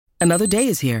Another day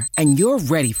is here, and you're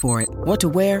ready for it. What to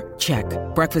wear? Check.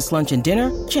 Breakfast, lunch, and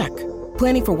dinner? Check.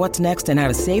 Planning for what's next and how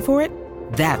to save for it?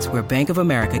 That's where Bank of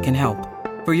America can help.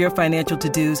 For your financial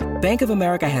to-dos, Bank of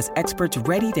America has experts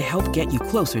ready to help get you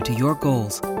closer to your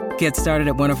goals. Get started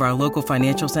at one of our local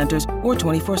financial centers or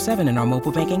 24/7 in our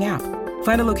mobile banking app.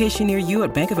 Find a location near you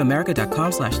at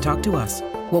bankofamerica.com/talktous.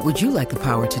 What would you like the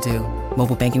power to do?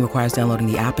 Mobile banking requires downloading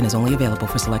the app and is only available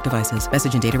for select devices.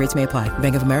 Message and data rates may apply.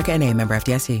 Bank of America N.A., member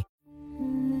FDIC.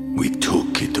 We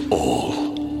took it all.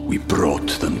 We brought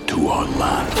them to our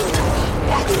land.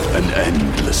 An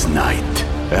endless night,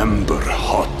 ember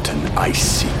hot and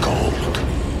icy cold.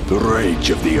 The rage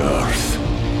of the earth.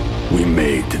 We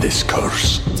made this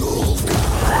curse.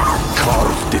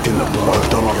 Carved it in the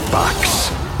blood on our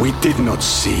backs. We did not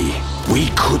see. We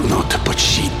could not, but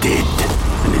she did.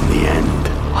 And in the end...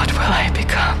 What will I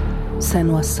become?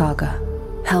 Senua's Saga.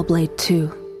 Hellblade 2.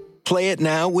 Play it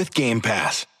now with Game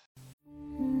Pass.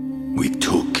 We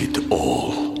took it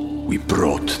all. We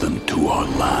brought them to our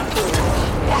land.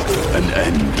 An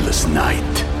endless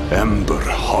night, ember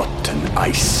hot and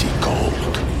icy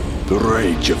cold. The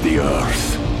rage of the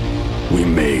earth. We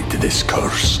made this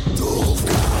curse.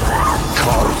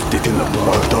 Carved it in the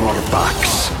blood on our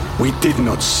backs. We did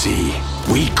not see.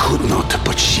 We could not,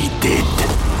 but she did.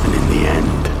 And in the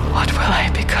end... What will I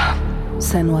become?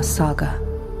 Senua's Saga.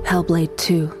 Hellblade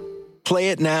 2. Play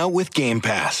it now with Game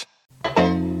Pass.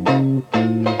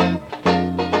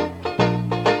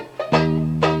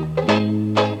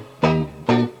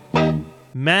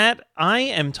 Matt, I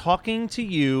am talking to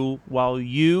you while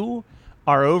you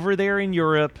are over there in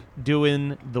Europe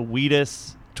doing the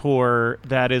Wheatus tour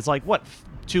that is like, what,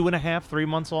 2.5, 3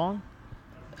 months long?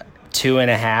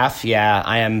 2.5, yeah.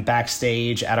 I am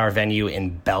backstage at our venue in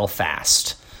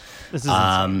Belfast. This is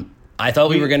insane. I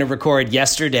thought we were going to record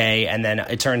yesterday, and then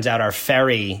it turns out our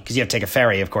ferry, because you have to take a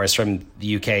ferry, of course, from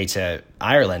the UK to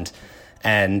Ireland,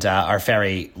 and our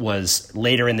ferry was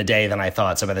later in the day than I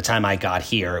thought. So by the time I got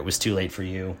here, it was too late for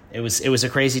you. It was a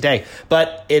crazy day.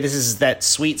 But this is that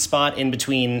sweet spot in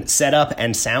between setup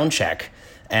and sound check.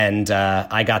 And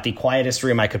I got the quietest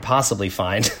room I could possibly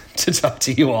find to talk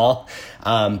to you all.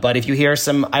 But if you hear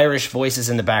some Irish voices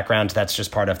in the background, that's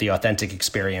just part of the authentic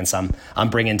experience I'm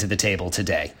bringing to the table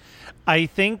today. I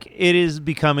think it is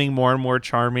becoming more and more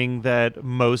charming that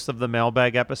most of the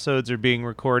mailbag episodes are being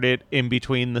recorded in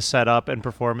between the setup and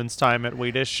performance time at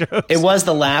Wheatus shows. It was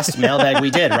the last mailbag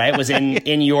we did, right? It was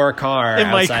in your car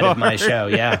outside of my show.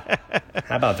 Yeah.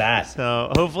 How about that?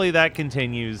 So hopefully that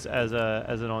continues as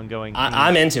an ongoing thing.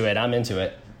 I'm into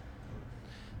it.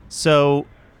 So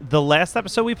the last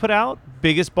episode we put out,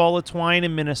 biggest ball of twine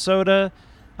in Minnesota.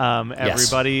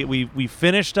 Everybody, we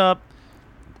finished up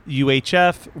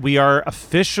UHF. We are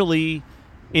officially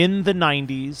in the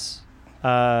 90s,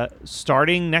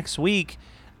 starting next week.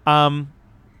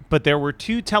 But there were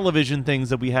two television things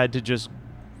that we had to just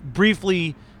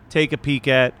briefly take a peek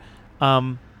at.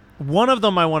 One of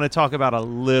them I want to talk about a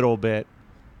little bit,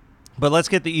 but let's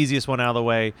get the easiest one out of the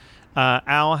way.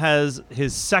 Al has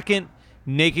his second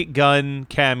Naked Gun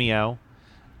cameo,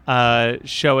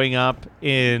 showing up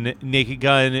in Naked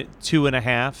Gun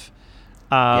 2.5.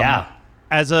 Yeah.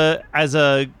 As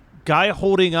a guy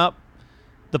holding up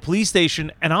the police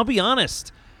station, and I'll be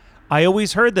honest, I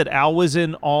always heard that Al was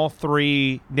in all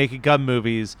 3 Naked Gun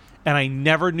movies, and I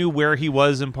never knew where he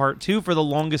was in part 2 for the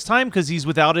longest time because he's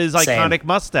without his iconic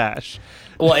mustache.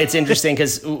 Well, it's interesting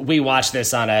because we watched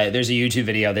this there's a YouTube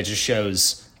video that just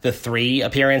shows the 3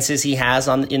 appearances he has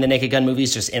in the Naked Gun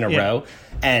movies just in a row,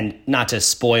 and not to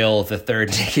spoil the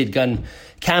third Naked Gun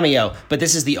cameo, but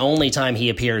this is the only time he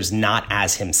appears not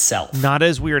as himself, not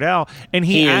as Weird Al, and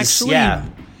he actually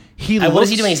looks, what is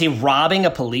he doing? Is he robbing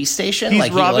a police station? What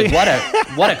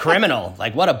a criminal!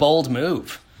 Like, what a bold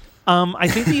move. I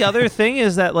think the other thing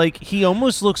is that he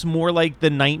almost looks more like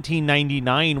the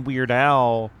 1999 Weird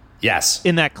Al. Yes,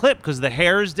 in that clip, because the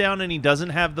hair is down and he doesn't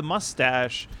have the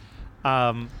mustache.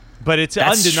 But it's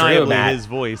undeniably his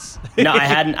voice. No, I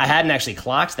hadn't actually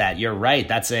clocked that. You're right.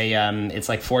 That's it's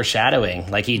like foreshadowing.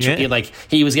 Like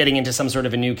he was getting into some sort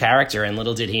of a new character, and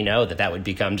little did he know that would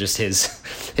become just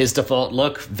his default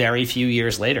look very few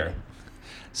years later.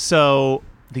 So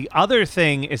the other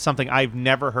thing is something I've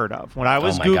never heard of. When I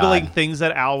was Googling things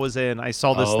that Al was in, I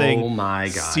saw this thing. Oh my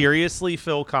God. Seriously,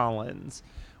 Phil Collins,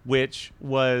 which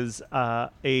was a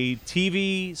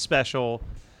TV special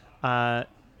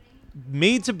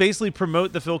made to basically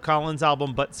promote the Phil Collins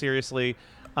album, but seriously.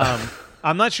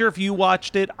 I'm not sure if you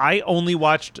watched it. I only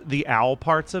watched the Al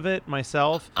parts of it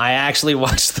myself. I actually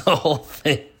watched the whole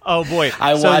thing. Oh, boy.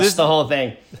 I watched the whole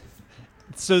thing.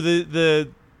 So the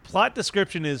plot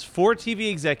description is 4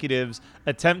 TV executives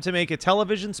attempt to make a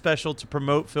television special to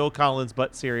promote Phil Collins,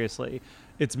 but seriously.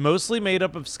 It's mostly made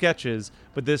up of sketches,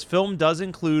 but this film does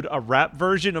include a rap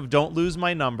version of Don't Lose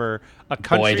My Number, a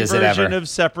country version of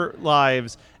Separate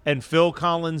Lives, and Phil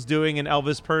Collins doing an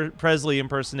Elvis Presley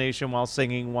impersonation while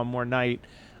singing One More Night.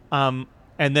 And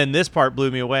then this part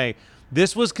blew me away.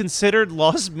 This was considered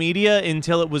lost media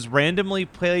until it was randomly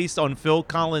placed on Phil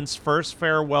Collins' first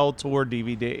farewell tour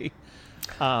DVD.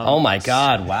 Oh my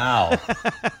God! Wow.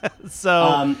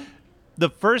 So the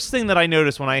first thing that I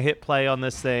noticed when I hit play on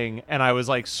this thing and I was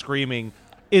like screaming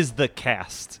is the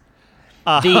cast.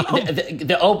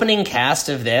 The opening cast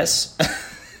of this.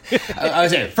 I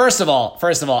was saying, first of all,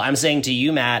 I'm saying to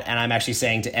you, Matt, and I'm actually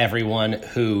saying to everyone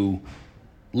who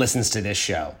listens to this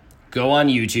show. Go on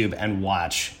YouTube and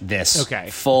watch this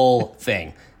full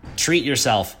thing. Treat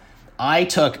yourself.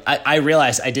 I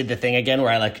realized I did the thing again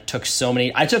where I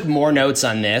took more notes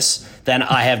on this than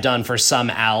I have done for some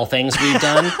Al things we've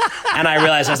done. And I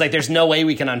realized I was like, there's no way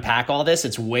we can unpack all this.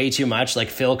 It's way too much like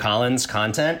Phil Collins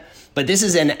content. But this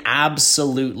is an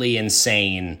absolutely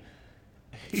insane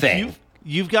thing.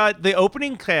 You've got the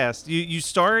opening cast. You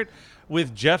start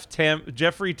with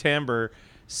Jeffrey Tambor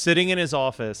sitting in his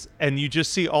office, and you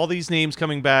just see all these names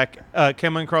coming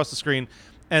across the screen,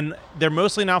 and they're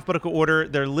mostly in alphabetical order.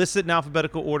 They're listed in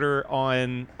alphabetical order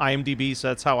on IMDb, so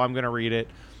that's how I'm going to read it.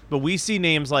 But we see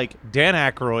names like Dan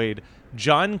Aykroyd,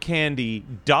 John Candy,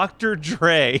 Dr.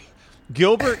 Dre,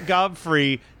 Gilbert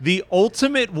Gottfried, The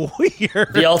Ultimate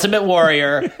Warrior. The Ultimate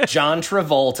Warrior, John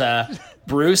Travolta,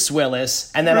 Bruce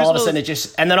Willis, and then all of a sudden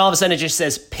it just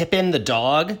says Pippin the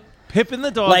dog. Pippin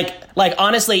the dog. Like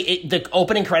honestly, the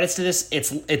opening credits to this,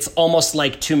 it's almost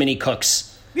like Too Many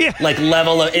Cooks. Yeah. Like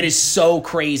level of, it is so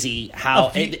crazy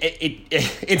how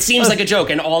it seems like a joke,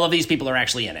 and all of these people are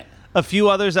actually in it. A few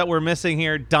others that we're missing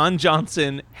here: Don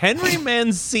Johnson, Henry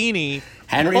Mancini,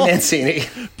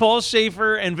 Paul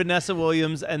Schaefer, and Vanessa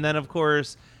Williams, and then of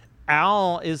course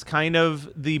Al is kind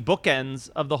of the bookends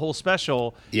of the whole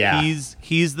special. Yeah,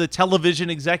 he's the television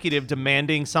executive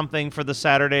demanding something for the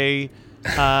Saturday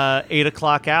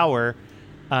 8:00 hour,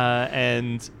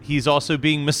 and he's also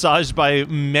being massaged by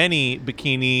many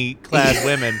bikini-clad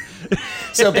women.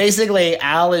 So basically,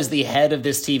 Al is the head of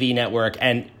this TV network,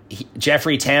 and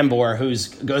Jeffrey Tambor, who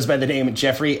goes by the name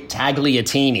Jeffrey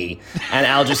Tagliatini, and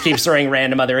Al just keeps throwing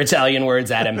random other Italian words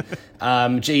at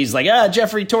him. He's like,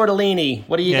 Jeffrey Tortellini,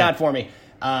 what do you got for me?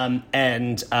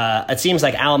 And it seems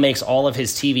like Al makes all of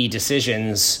his TV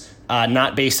decisions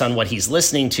not based on what he's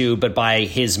listening to, but by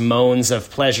his moans of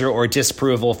pleasure or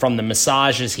disapproval from the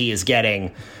massages he is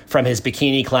getting from his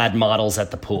bikini-clad models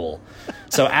at the pool.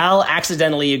 So Al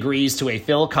accidentally agrees to a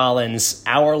Phil Collins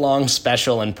hour-long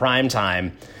special in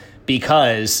primetime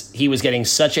because he was getting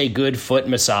such a good foot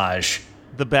massage.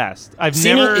 The best.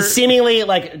 Seemingly,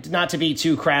 like, not to be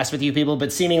too crass with you people,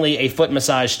 but seemingly a foot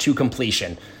massage to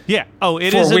completion. Yeah. Oh,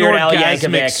 it is an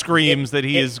orgasmic screams that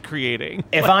he is creating.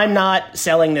 If I'm not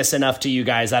selling this enough to you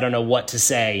guys, I don't know what to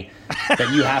say.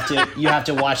 But you have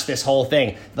to watch this whole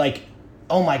thing. Like,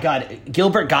 oh my God,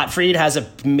 Gilbert Gottfried has a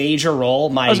major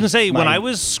role. I was gonna say, when I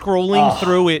was scrolling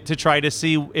through it to try to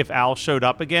see if Al showed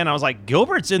up again, I was like,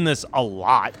 Gilbert's in this a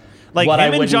lot. Like,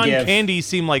 him and John Candy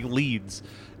seem like leads.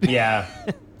 Yeah.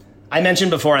 I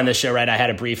mentioned before on this show, right, I had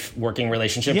a brief working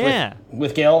relationship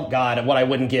with Gil. God, what I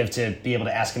wouldn't give to be able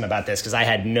to ask him about this, because I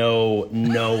had no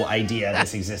idea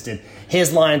this existed.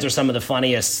 His lines are some of the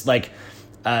funniest, like,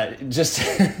 just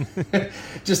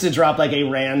to drop like a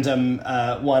random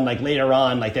one, like later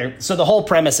on, like so the whole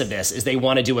premise of this is they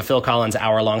want to do a Phil Collins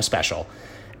hour-long special.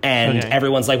 And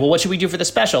everyone's like, well, what should we do for the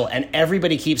special? And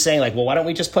everybody keeps saying, like, well, why don't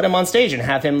we just put him on stage and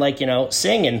have him, like,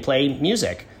 sing and play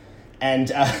music? And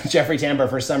Jeffrey Tambor,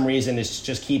 for some reason,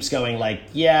 just keeps going like,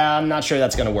 yeah, I'm not sure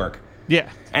that's going to work. Yeah.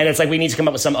 And it's like, we need to come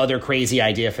up with some other crazy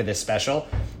idea for this special.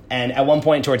 And at one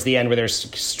point towards the end where they're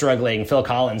struggling, Phil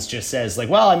Collins just says, like,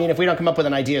 well, I mean, if we don't come up with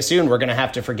an idea soon, we're going to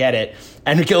have to forget it.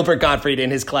 And Gilbert Gottfried,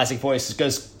 in his classic voice,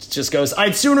 just goes,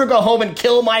 I'd sooner go home and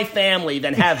kill my family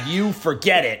than have you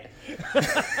forget it.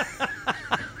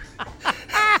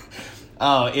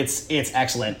 Oh, it's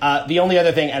excellent. The only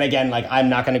other thing, and again, like, I'm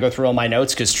not going to go through all my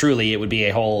notes because truly it would be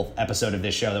a whole episode of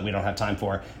this show that we don't have time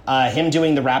for. Him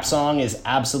doing the rap song is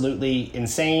absolutely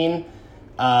insane.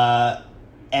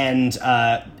 And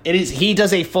he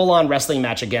does a full-on wrestling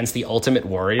match against the Ultimate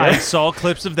Warrior. I saw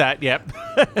clips of that, yep.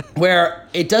 Where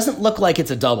it doesn't look like it's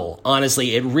a double.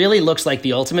 Honestly, it really looks like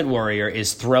the Ultimate Warrior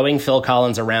is throwing Phil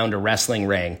Collins around a wrestling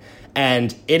ring.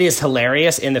 And it is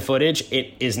hilarious in the footage.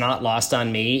 It is not lost on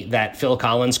me that Phil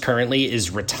Collins currently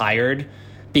is retired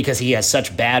because he has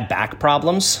such bad back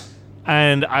problems.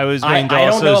 And I was going to I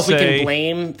also don't know if say, we can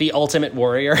blame the Ultimate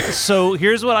Warrior. So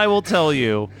here's what I will tell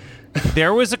you.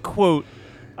 There was a quote.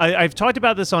 I've talked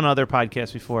about this on other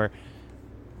podcasts before.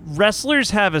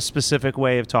 Wrestlers have a specific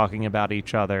way of talking about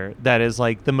each other that is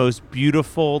like the most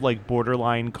beautiful, like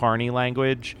borderline carny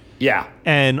language. Yeah.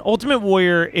 And Ultimate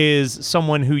Warrior is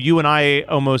someone who you and I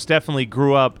almost definitely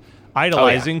grew up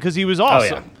idolizing because he was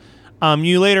awesome.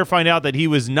 You later find out that he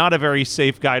was not a very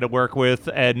safe guy to work with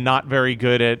and not very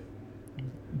good at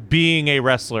being a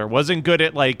wrestler. Wasn't good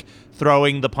at like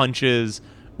throwing the punches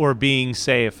or being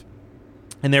safe.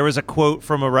 And there was a quote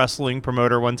from a wrestling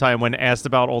promoter one time when asked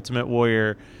about Ultimate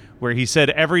Warrior where he said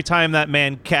every time that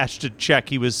man cashed a check,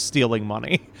 he was stealing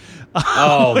money.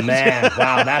 Oh man!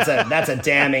 Wow, that's a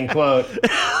damning quote.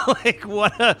 Like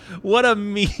what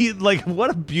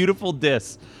a beautiful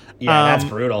diss. Yeah, that's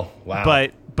brutal. Wow.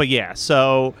 But yeah,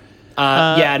 so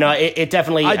it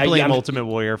definitely. I blame Ultimate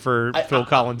Warrior for Phil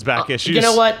Collins' back issues. You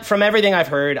know what? From everything I've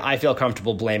heard, I feel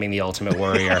comfortable blaming the Ultimate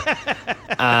Warrior.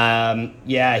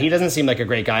 He doesn't seem like a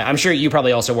great guy. I'm sure you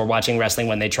probably also were watching wrestling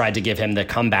when they tried to give him the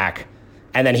comeback,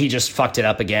 and then he just fucked it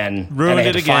up again. Ruined and they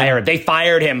had it to again. Fire him. They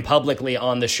fired him publicly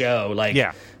on the show. Like,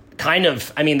 kind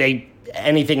of. I mean,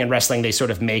 anything in wrestling they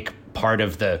sort of make part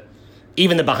of the.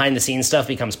 Even the behind-the-scenes stuff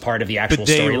becomes part of the actual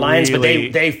storylines, but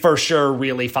they for sure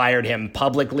really fired him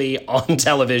publicly on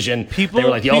television. They were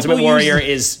like, the Ultimate Warrior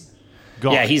is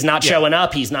gone. Yeah, he's not showing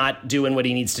up. He's not doing what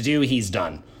he needs to do. He's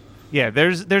done. Yeah,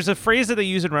 there's a phrase that they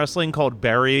use in wrestling called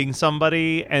burying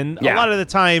somebody, and a lot of the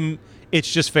time it's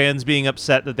just fans being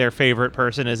upset that their favorite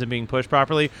person isn't being pushed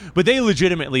properly. But they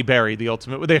legitimately buried the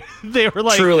Ultimate. They were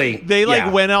like, truly, they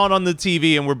went out on the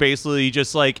TV and were basically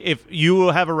just like, if you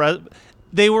have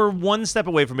they were one step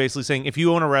away from basically saying, if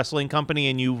you own a wrestling company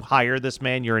and you hire this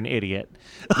man, you're an idiot.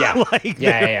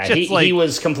 Yeah. He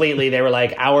was completely, they were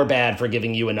like, our bad for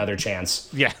giving you another chance.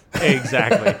 Yeah,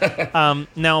 exactly.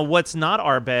 Now, what's not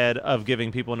our bad of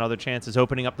giving people another chance is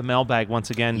opening up the mailbag once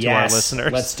again to our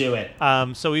listeners. Let's do it.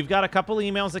 So we've got a couple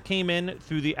emails that came in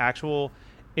through the actual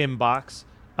inbox,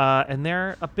 and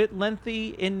they're a bit lengthy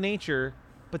in nature,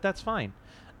 but that's fine.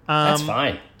 That's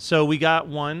fine. So we got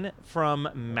one from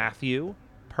Matthew.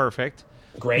 Perfect.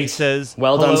 Great. He says,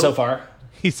 well done so far.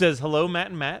 He says, hello, Matt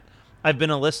and Matt. I've been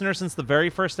a listener since the very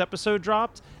first episode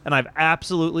dropped, and I've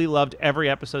absolutely loved every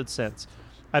episode since.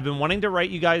 I've been wanting to write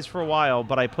you guys for a while,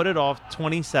 but I put it off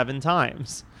 27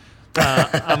 times.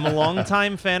 I'm a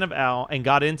longtime fan of Al and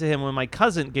got into him when my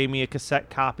cousin gave me a cassette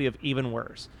copy of Even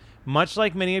Worse. Much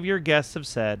like many of your guests have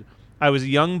said, I was a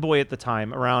young boy at the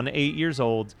time, around 8 years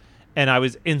old, and I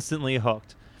was instantly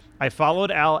hooked. I followed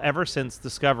Al ever since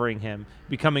discovering him,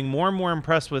 becoming more and more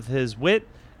impressed with his wit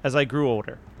as I grew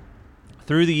older.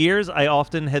 Through the years, I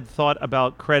often had thought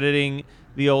about creating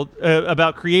the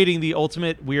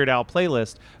ultimate Weird Al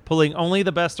playlist, pulling only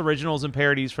the best originals and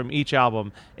parodies from each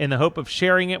album in the hope of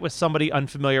sharing it with somebody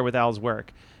unfamiliar with Al's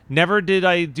work. Never did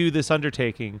I do this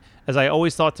undertaking, as I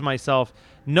always thought to myself,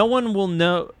 no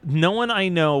one I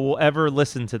know will ever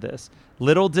listen to this.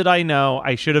 Little did I know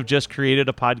I should have just created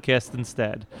a podcast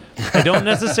instead. I don't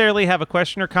necessarily have a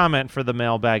question or comment for the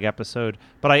mailbag episode,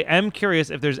 but I am curious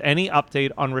if there's any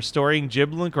update on restoring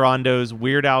Jim Legrando's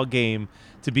Weird Al game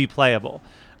to be playable.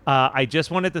 I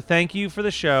just wanted to thank you for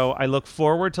the show. I look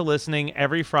forward to listening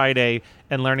every Friday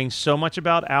and learning so much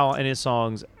about Al and his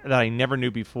songs that I never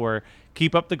knew before.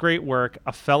 Keep up the great work.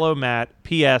 A fellow Matt.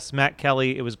 P.S. Matt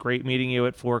Kelly, it was great meeting you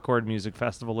at Four Chord Music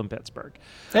Festival in Pittsburgh.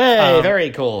 Hey, very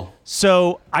cool.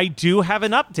 So I do have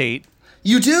an update.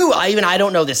 You do? I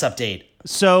don't know this update.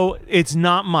 So it's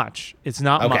not much. It's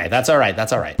not much. Okay, that's all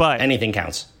right. But anything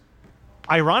counts.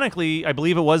 Ironically, I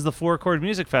believe it was the Four Chord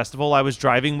Music Festival. I was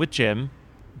driving with Jim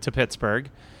to Pittsburgh,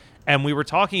 and we were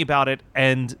talking about it,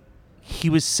 and he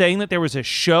was saying that there was a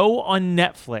show on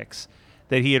Netflix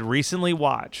that he had recently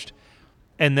watched,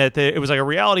 and that it was like a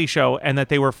reality show, and that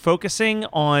they were focusing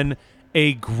on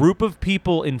a group of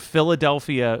people in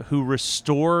Philadelphia who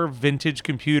restore vintage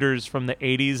computers from the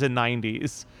 80s and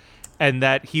 90s, and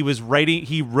that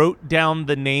he wrote down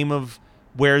the name of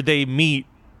where they meet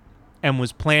and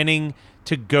was planning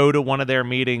to go to one of their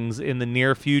meetings in the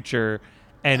near future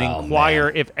and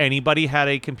inquire if anybody had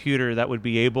a computer that would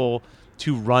be able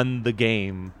to run the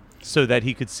game so that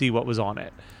he could see what was on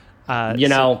it.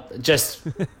 Just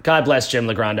God bless Jim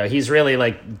Legrando. He's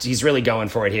really going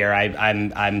for it here.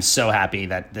 I'm so happy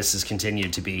that this has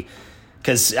continued to be,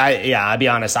 because I'll be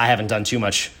honest, I haven't done too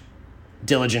much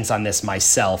diligence on this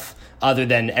myself, other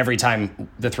than every time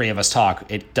the three of us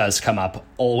talk, it does come up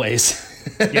always.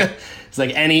 Yeah. It's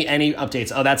like any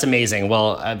updates. Oh, that's amazing.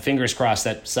 Well, fingers crossed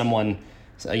that someone,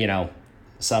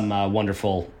 some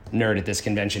wonderful nerd at this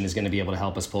convention is going to be able to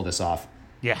help us pull this off.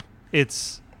 Yeah,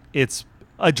 it's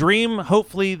a dream,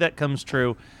 hopefully, that comes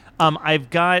true. I've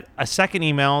got a second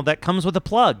email that comes with a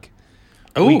plug.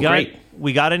 Oh, great.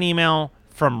 We got an email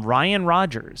from Ryan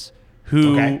Rogers,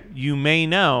 who you may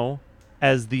know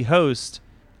as the host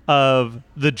of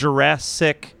the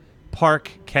Jurassic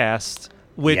Park cast,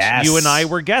 which you and I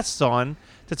were guests on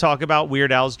to talk about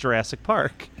Weird Al's Jurassic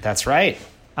Park. That's right.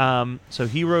 So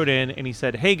he wrote in and he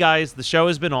said, "Hey guys, the show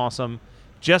has been awesome.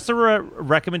 Just a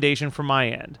recommendation from my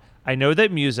end. I know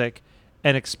that music,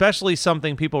 and especially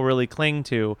something people really cling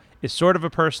to, is sort of a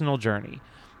personal journey.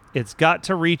 It's got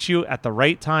to reach you at the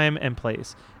right time and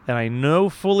place. And I know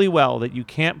fully well that you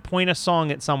can't point a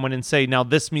song at someone and say, now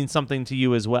this means something to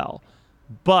you as well.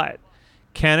 But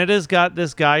Canada's got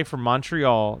this guy from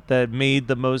Montreal that made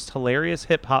the most hilarious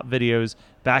hip-hop videos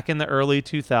back in the early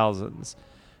 2000s.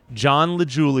 John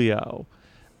LeGiulio.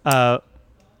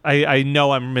 I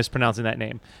know I'm mispronouncing that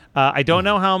name. I don't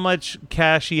know how much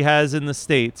cash he has in the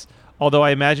States, although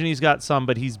I imagine he's got some,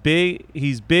 but he's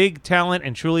big talent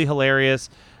and truly hilarious.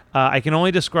 I can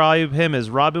only describe him as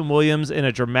Robin Williams in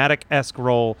a dramatic-esque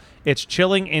role. It's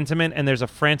chilling, intimate, and there's a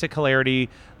frantic hilarity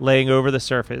laying over the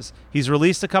surface. He's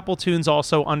released a couple tunes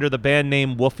also under the band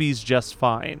name Woofy's Just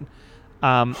Fine.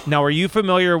 Now, are you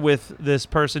familiar with this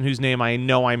person whose name I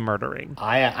know I'm murdering?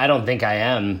 I don't think I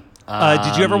am.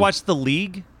 Did you ever watch The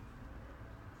League?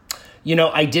 You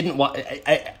know, I didn't watch.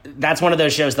 That's one of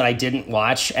those shows that I didn't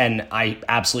watch, and I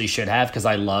absolutely should have, because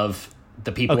I love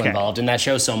the people involved in that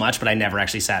show so much, but I never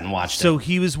actually sat and watched it. So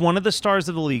he was one of the stars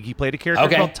of The League. He played a character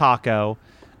called Taco.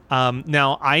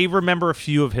 Now, I remember a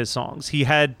few of his songs. He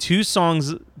had two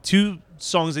songs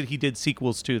that he did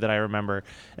sequels to that I remember.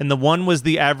 And the one was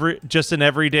just an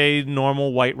everyday,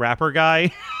 normal white rapper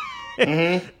guy.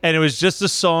 And it was just a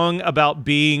song about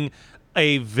being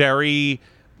a very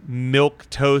milk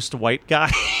toast white guy.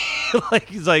 Like,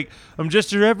 he's like, I'm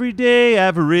just your everyday,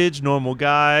 average, normal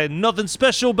guy. Nothing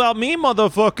special about me,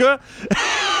 motherfucker.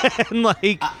 And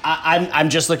like, I'm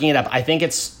just looking it up. I think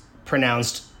it's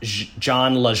pronounced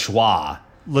John Lajoie.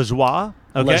 Lajoie?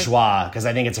 Okay. Lajoie, because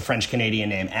I think it's a French Canadian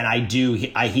name, and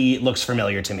he looks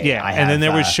familiar to me. Yeah, and then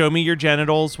there was "Show Me Your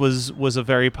Genitals" was a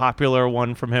very popular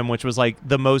one from him, which was like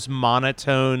the most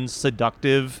monotone,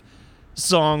 seductive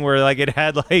song where like it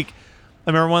had like, I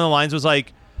remember one of the lines was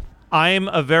like, I'm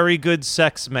a very good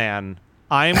sex man.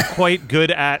 I'm quite good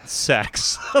at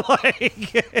sex.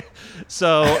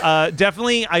 So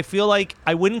definitely, I feel like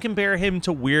I wouldn't compare him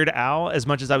to Weird Al as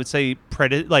much as I would say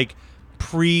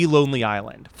pre-Lonely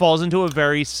Island. Falls into a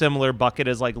very similar bucket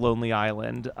as like Lonely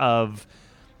Island of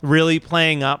really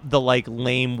playing up the like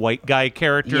lame white guy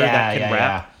character that can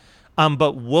rap.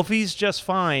 But Woofy's Just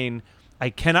Fine. I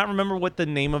cannot remember what the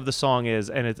name of the song is,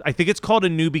 and I think it's called A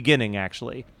New Beginning,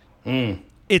 actually.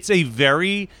 It's a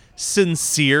very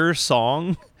sincere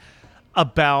song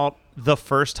about the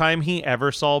first time he ever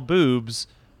saw boobs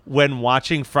when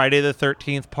watching Friday the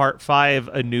 13th Part 5,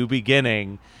 A New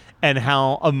Beginning, and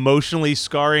how emotionally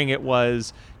scarring it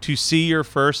was to see your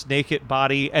first naked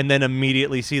body and then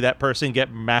immediately see that person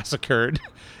get massacred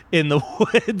in the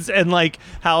woods. And like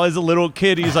how as a little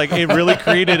kid, he's like, it really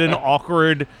created an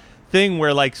awkward thing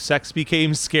where like sex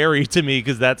became scary to me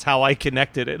because that's how I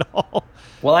connected it all.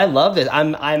 Well, I love this.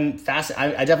 I'm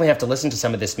fascinated. I definitely have to listen to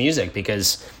some of this music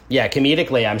because,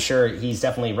 comedically, I'm sure he's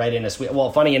definitely right in a sweet.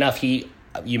 Well, funny enough, you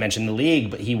mentioned The League,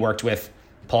 but he worked with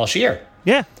Paul Scheer,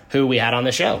 who we had on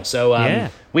the show. So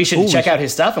we should check out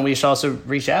his stuff, and we should also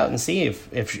reach out and see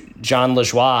if John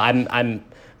Lajoie. I'm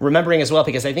remembering as well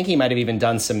because I think he might have even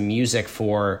done some music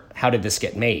for How Did This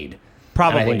Get Made?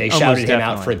 Probably. And I think they shouted him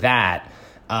out for that.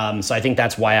 So I think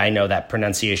that's why I know that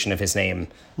pronunciation of his name.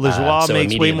 Lajoie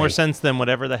makes way more sense than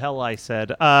whatever the hell I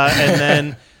said. And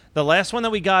then the last one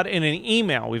that we got in an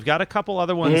email, we've got a couple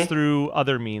other ones through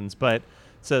other means, but it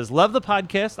says, love the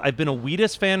podcast. I've been a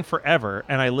Wheatus fan forever,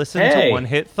 and I listened to One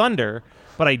Hit Thunder,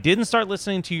 but I didn't start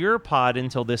listening to your pod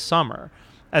until this summer.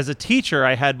 As a teacher,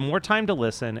 I had more time to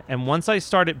listen, and once I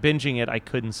started binging it, I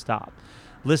couldn't stop.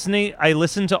 I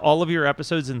listened to all of your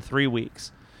episodes in 3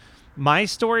 weeks. My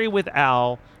story with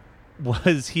Al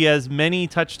was he has many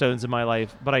touchstones in my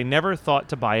life, but I never thought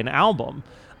to buy an album.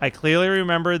 I clearly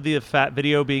remember the Fat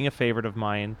video being a favorite of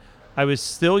mine. I was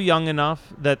still young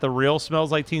enough that the real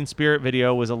Smells Like Teen Spirit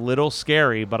video was a little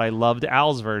scary, but I loved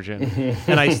Al's version.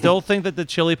 And I still think that the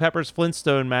Chili Peppers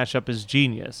Flintstone mashup is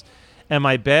genius. And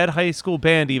my bad high school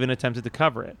band even attempted to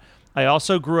cover it. I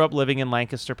also grew up living in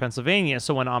Lancaster, Pennsylvania,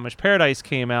 so when Amish Paradise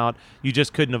came out, you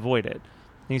just couldn't avoid it.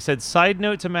 And he said, side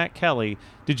note to Matt Kelly,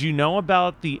 did you know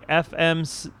about the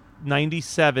FM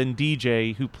 97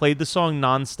 DJ who played the song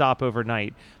nonstop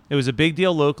overnight. It was a big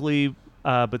deal locally,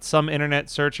 but some internet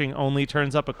searching only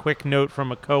turns up a quick note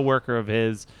from a coworker of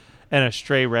his and a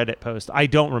stray Reddit post. I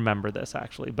don't remember this,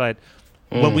 actually, but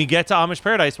when we get to Amish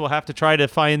Paradise, we'll have to try to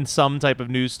find some type of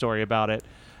news story about it.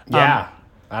 Yeah.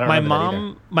 I don't remember that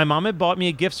either. My mom had bought me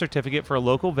a gift certificate for a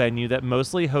local venue that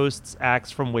mostly hosts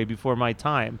acts from way before my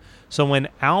time. So when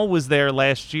Al was there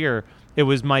last year, it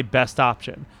was my best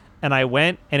option. And I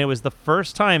went, and it was the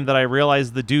first time that I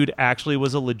realized the dude actually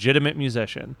was a legitimate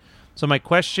musician. So my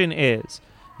question is,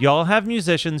 y'all have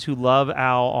musicians who love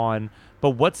Al on,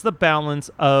 but what's the balance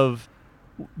of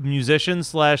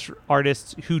musicians /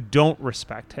 artists who don't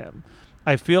respect him?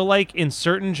 I feel like in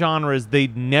certain genres,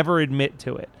 they'd never admit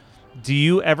to it. Do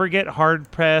you ever get hard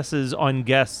passes on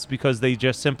guests because they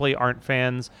just simply aren't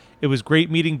fans? It was great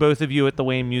meeting both of you at the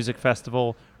Wayne Music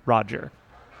Festival. Roger.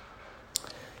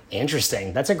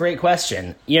 Interesting. That's a great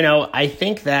question. I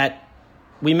think that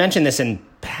we mentioned this in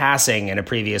passing in a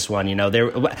previous one.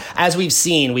 As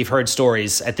we've heard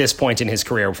stories at this point in his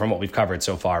career from what we've covered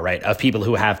so far, right, of people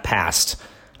who have passed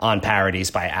on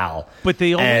parodies by Al. But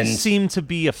they always seem to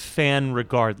be a fan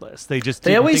regardless. They just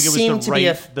didn't think it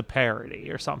was the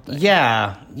parody or something.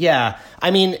 Yeah.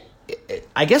 I mean,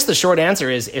 I guess the short answer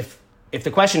is if the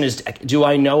question is, do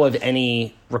I know of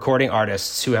any recording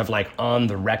artists who have on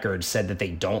the record said that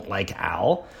they don't like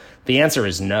Al? The answer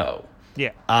is no.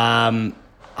 Yeah.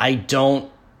 I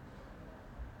don't,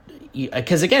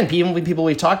 because again, even with people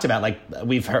we've talked about,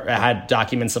 we've had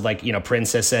documents of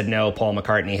Prince has said no, Paul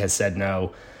McCartney has said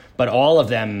no, but all of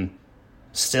them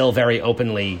still very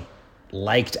openly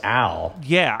liked Al.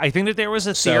 Yeah, I think that there was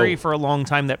a theory for a long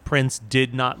time that Prince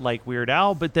did not like Weird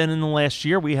Al, but then in the last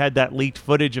year we had that leaked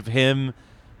footage of him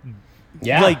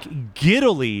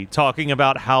giddily talking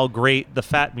about how great the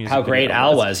Fat music how great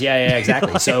Al was. Yeah,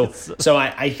 exactly. So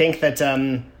I think that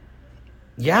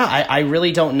I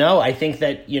really don't know. I think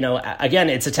that, again,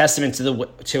 it's a testament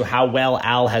to how well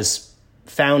Al has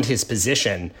found his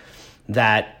position,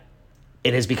 that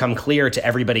it has become clear to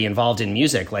everybody involved in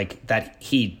music, that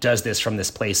he does this from this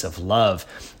place of love.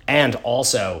 And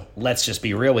also, let's just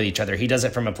be real with each other, he does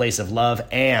it from a place of love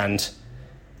and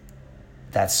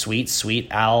that sweet, sweet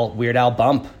Weird Al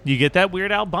bump. You get that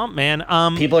Weird Al bump, man.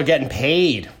 People are getting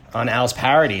paid on Al's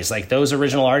parodies. Those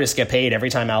original artists get paid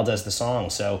every time Al does the song.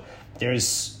 So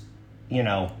there's, I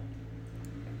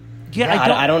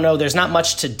don't know. There's not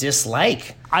much to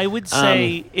dislike. I would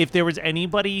say if there was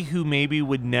anybody who maybe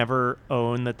would never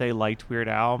own that they liked Weird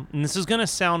Al, and this is going to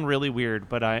sound really weird,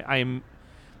 but I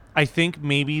think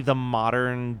maybe the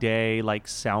modern day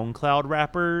SoundCloud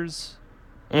rappers.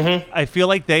 Mm-hmm. I feel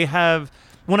like they have,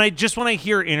 when I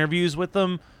hear interviews with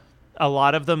them, a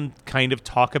lot of them kind of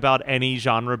talk about any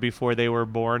genre before they were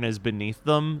born as beneath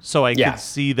them. So I could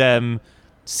see them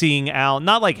seeing Al,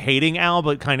 not hating Al,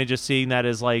 but kind of just seeing that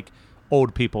as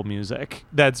old people music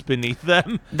that's beneath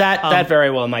them. That very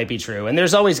well might be true. And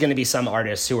there's always going to be some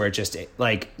artists who are just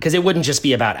because it wouldn't just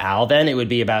be about Al then, it would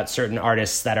be about certain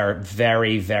artists that are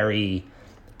very, very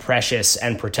precious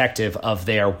and protective of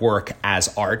their work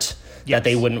as art, that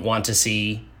they wouldn't want to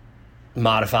see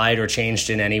modified or changed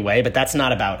in any way. But that's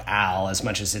not about Al as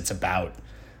much as it's about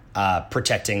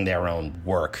protecting their own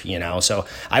work, So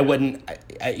I wouldn't,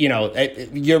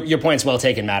 your point's well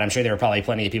taken, Matt. I'm sure there are probably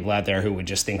plenty of people out there who would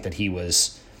just think that he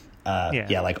was,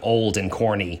 old and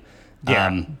corny.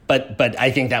 Yeah. But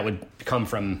I think that would come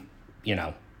from,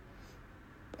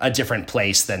 a different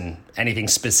place than anything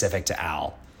specific to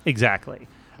Al. Exactly.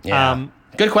 Yeah.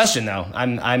 Good question though.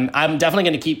 I'm definitely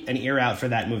going to keep an ear out for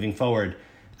that moving forward.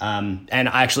 And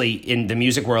actually in the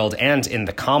music world and in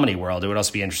the comedy world, it would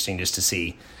also be interesting just to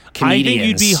see comedians. I think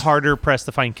you'd be harder pressed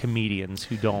to find comedians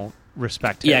who don't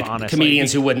respect him, honestly.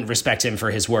 Comedians who wouldn't respect him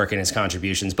for his work and his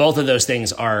contributions. Both of those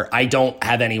things I don't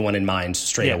have anyone in mind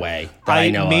straight away that I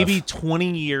know maybe of.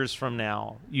 20 years from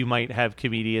now, you might have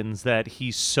comedians that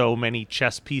he's so many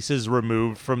chess pieces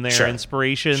removed from their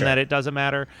inspiration that it doesn't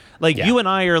matter. You and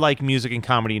I are music and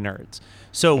comedy nerds.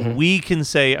 So we can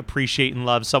say appreciate and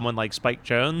love someone like Spike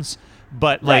Jonze,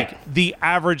 but the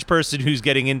average person who's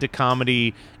getting into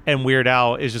comedy and Weird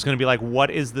Al is just going to be what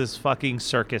is this fucking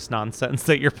circus nonsense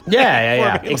that you're playing?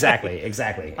 Yeah. Exactly.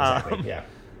 Yeah.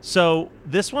 So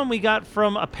this one we got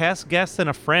from a past guest and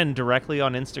a friend directly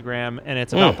on Instagram, and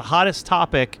it's about the hottest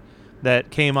topic that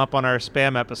came up on our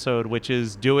spam episode, which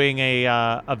is doing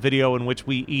a video in which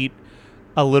we eat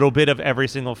a little bit of every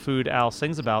single food Al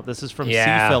sings about. This is from C.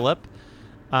 Phillip.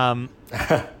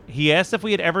 He asked if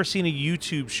we had ever seen a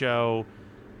YouTube show,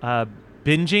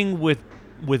 Binging with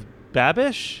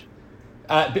Babish.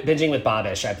 Binging with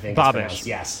Bobbish, I think. Bobbish.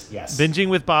 Yes. Binging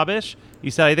with Bobbish. He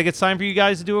said, I think it's time for you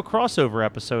guys to do a crossover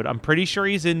episode. I'm pretty sure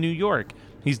he's in New York.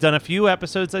 He's done a few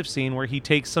episodes I've seen where he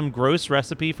takes some gross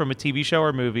recipe from a TV show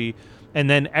or movie and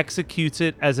then executes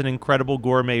it as an incredible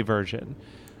gourmet version.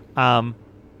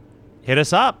 Hit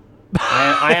us up.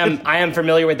 I am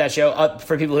familiar with that show.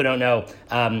 For people who don't know,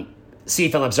 C.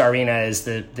 Philip Zarina is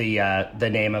the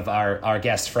name of our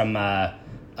guest from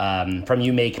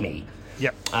You Make Me.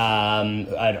 Yep.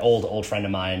 An old friend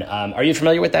of mine. Are you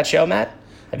familiar with that show, Matt?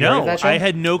 Have you heard of that show? I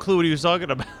had no clue what he was talking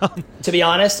about. To be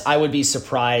honest, I would be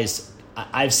surprised.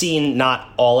 I've seen not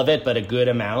all of it, but a good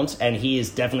amount, and he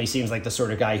definitely seems like the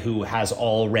sort of guy who has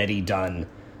already done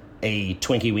a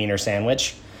Twinkie Wiener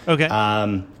sandwich. Okay.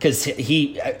 Because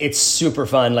it's super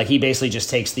fun. Like, he basically just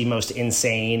takes the most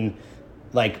insane,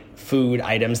 like, food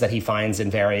items that he finds in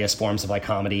various forms of, like,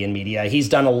 comedy and media. He's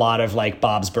done a lot of, like,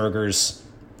 Bob's burgers,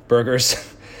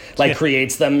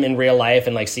 creates them in real life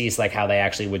and, like, sees, like, how they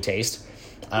actually would taste.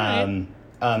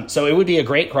 So it would be a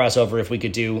great crossover if we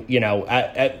could do,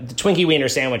 the Twinkie Wiener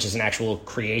sandwich is an actual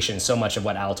creation. So much of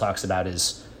what Al talks about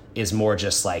is more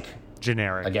just like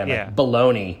generic, like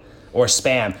bologna or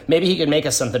Spam. Maybe he could make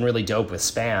us something really dope with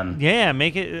Spam. Yeah,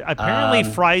 make it. Apparently,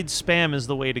 fried Spam is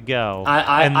the way to go.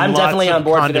 I'm definitely on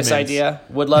board for this idea.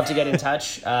 Would love to get in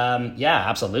touch. Yeah,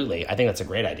 absolutely. I think that's a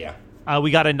great idea.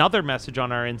 We got another message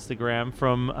on our Instagram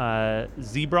from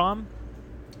Zebrom.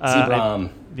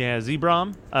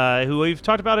 Zebrom, who we've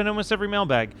talked about in almost every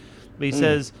mailbag. But he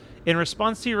says, in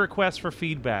response to your request for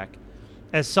feedback,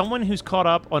 as someone who's caught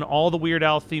up on all the Weird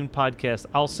Al themed podcasts,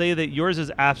 I'll say that yours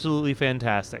is absolutely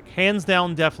fantastic. Hands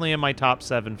down, definitely in my top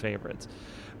 7 favorites.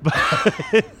 But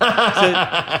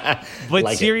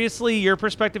like seriously, your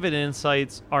perspective and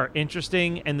insights are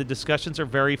interesting, and the discussions are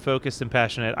very focused and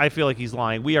passionate. I feel like he's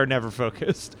lying. We are never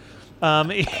focused.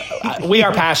 We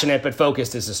are passionate, but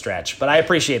focused is a stretch. But I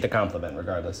appreciate the compliment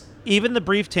regardless. Even the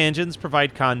brief tangents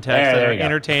provide context that are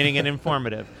entertaining and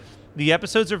informative. The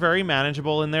episodes are very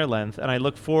manageable in their length, and I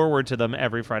look forward to them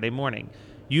every Friday morning.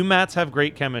 You Matts have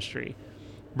great chemistry,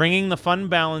 bringing the fun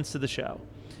balance to the show.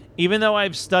 Even though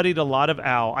I've studied a lot of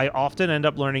Al, I often end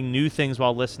up learning new things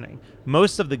while listening.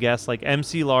 Most of the guests, like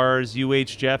MC Lars, UH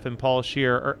Jeff, and Paul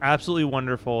Scheer, are absolutely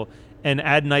wonderful and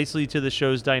add nicely to the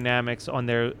show's dynamics on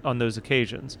those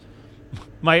occasions.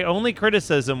 My only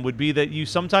criticism would be that you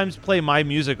sometimes play my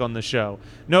music on the show.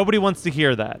 Nobody wants to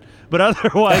hear that. But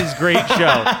otherwise, great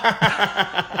show.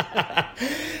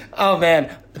 Oh,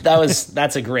 man.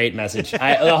 That's a great message.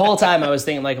 The whole time I was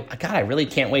thinking, like, God, I really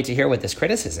can't wait to hear what this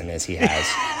criticism is he has.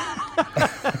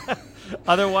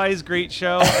 Otherwise, great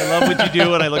show. I love what you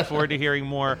do, and I look forward to hearing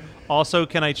more. Also,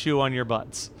 can I chew on your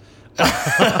butts?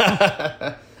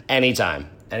 Anytime.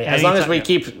 As long as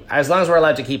we're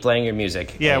allowed to keep playing your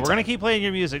music. Yeah, anytime. We're gonna keep playing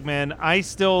your music, man. I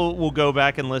still will go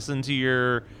back and listen to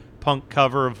your punk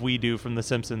cover of "We Do" from The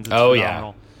Simpsons. It's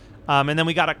phenomenal. Yeah. And then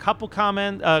we got a couple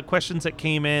questions that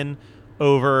came in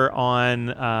over on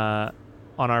our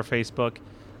Facebook.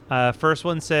 First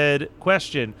one said,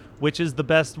 "Question: which is the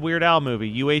best Weird Al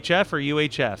movie, UHF or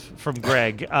UHF?" From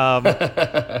Greg.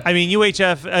 I mean,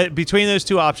 UHF. Between those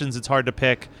two options, it's hard to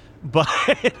pick. But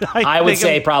I would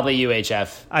say probably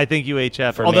UHF. I think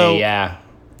UHF. For me, yeah.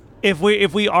 If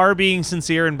we are being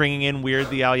sincere and bringing in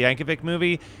Weird the Al Yankovic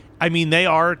movie, I mean, they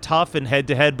are tough and head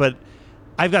to head, but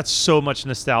I've got so much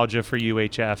nostalgia for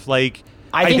UHF. Like,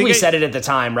 I think we said it at the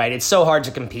time, right? It's so hard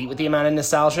to compete with the amount of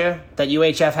nostalgia that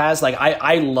UHF has. Like,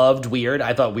 I loved Weird.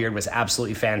 I thought Weird was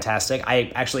absolutely fantastic.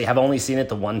 I actually have only seen it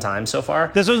the one time so far.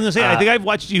 That's what I was going to say. I think I've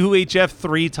watched UHF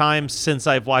 3 times since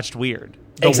I've watched Weird.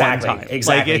 Exactly.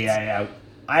 Like, yeah.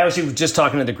 I was just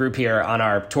talking to the group here on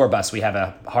our tour bus. We have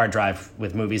a hard drive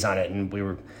with movies on it, and we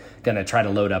were going to try to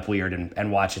load up Weird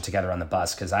and watch it together on the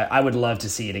bus, because I would love to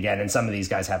see it again, and some of these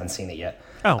guys haven't seen it yet.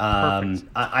 Oh, perfect.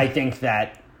 I think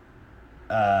that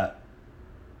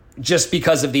just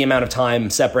because of the amount of time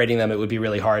separating them, it would be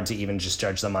really hard to even just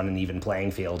judge them on an even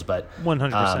playing field. But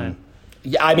 100%.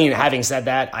 Yeah, I mean, having said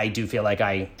that, I do feel like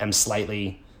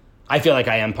I feel like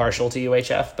I am partial to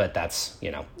UHF, but that's,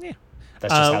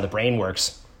 that's just how the brain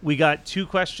works. We got 2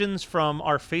 questions from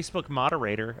our Facebook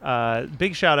moderator.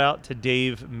 Big shout out to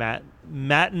Dave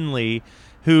Mattingly,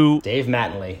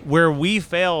 where we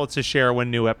fail to share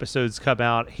when new episodes come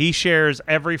out. He shares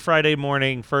every Friday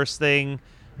morning, first thing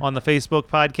on the Facebook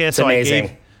podcast. It's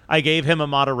amazing. I gave him a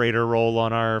moderator role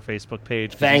on our Facebook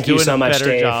page. Thank you so much, Dave. He's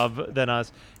doing a better job than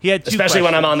us. He had 2 Especially questions.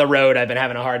 when I'm on the road, I've been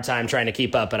having a hard time trying to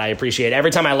keep up, but I appreciate it.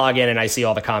 Every time I log in and I see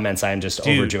all the comments, I am just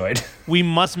overjoyed. We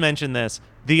must mention this.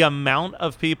 The amount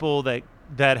of people that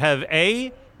have,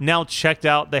 now checked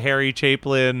out the Harry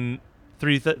Chapin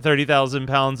 30,000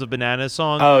 Pounds of Bananas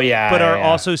song. Oh, yeah. But are yeah.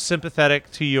 also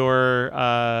sympathetic to your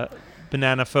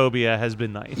banana phobia has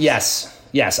been nice. Yes.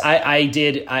 I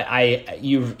did.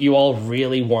 You all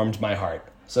really warmed my heart.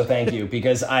 So thank you,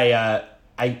 because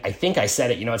I think I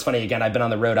said it. You know, it's funny. Again, I've been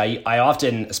on the road. I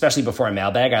often, especially before a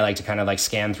mailbag, I like to kind of like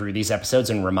scan through these episodes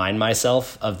and remind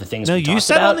myself of the things. No, we you talked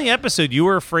said about. on the episode you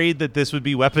were afraid that this would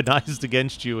be weaponized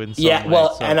against you in some way.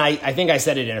 Well, so. And I think I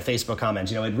said it in a Facebook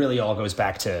comment. You know, it really all goes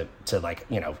back to like,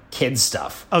 you know, kids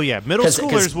stuff. Oh yeah, middle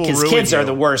schoolers will ruin you. Kids are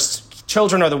the worst.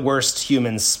 Children are the worst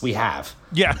humans we have.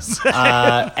 Yes.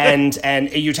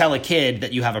 And you tell a kid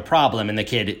that you have a problem, and the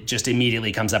kid just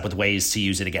immediately comes up with ways to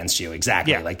use it against you.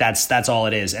 Exactly. Yeah. Like that's all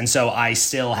it is. And so I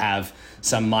still have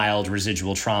some mild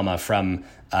residual trauma from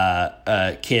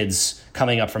kids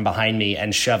coming up from behind me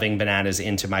and shoving bananas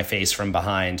into my face from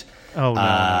behind. Oh,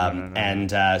 no.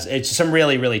 And it's some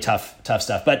really, really tough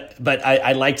stuff. But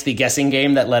I liked the guessing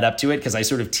game that led up to it, because I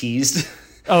sort of teased.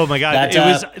 Oh my God!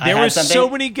 There were something. So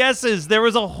many guesses. There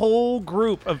was a whole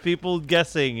group of people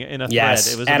guessing in a thread.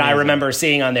 Yes, It was and amazing. I remember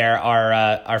seeing on there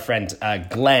our friend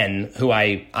Glenn, who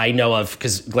I know of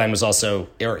because Glenn was also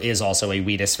or is also a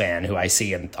Wheatus fan, who I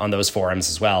see on those forums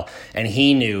as well. And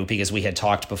he knew, because we had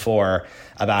talked before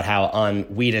about how on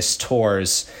Wheatus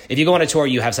tours, if you go on a tour,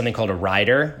 you have something called a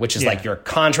rider, which is like your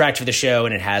contract for the show,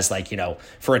 and it has like, you know,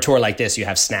 for a tour like this, you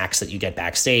have snacks that you get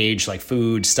backstage, like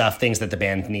food, stuff, things that the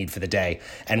band need for the day.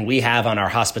 And we have on our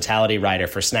hospitality rider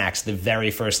for snacks, the very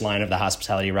first line of the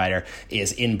hospitality rider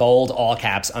is in bold, all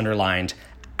caps, underlined,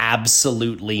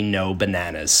 absolutely no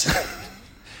bananas.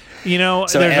 You know,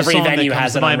 so there's every a song venue that comes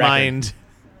has to it my on record. mind.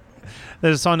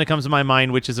 There's a song that comes to my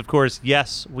mind, which is, of course,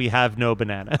 Yes, We Have No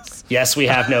Bananas. Yes, we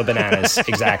have no bananas.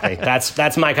 Exactly.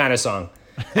 That's my kind of song.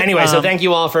 Anyway, so thank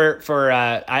you all for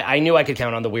I knew I could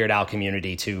count on the Weird Al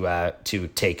community to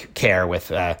take care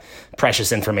with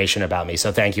precious information about me.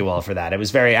 So thank you all for that.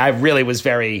 I really was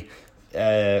very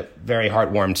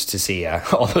heartwarmed to see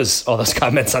all those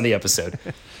comments on the episode.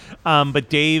 But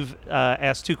Dave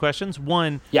asked two questions.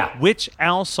 One, which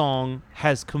Al song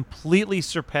has completely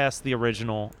surpassed the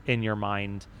original in your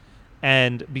mind?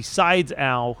 And besides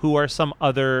Al, who are some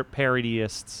other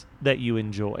parodyists that you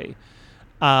enjoy?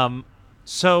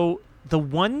 So the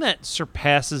one that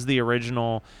surpasses the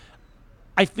original,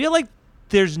 I feel like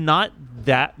there's not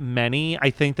that many.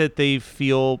 I think that they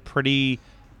feel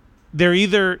they're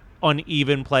either on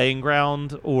even playing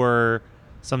ground, or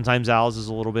sometimes Al's is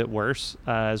a little bit worse,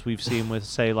 as we've seen with,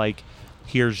 say, like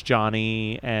Here's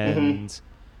Johnny and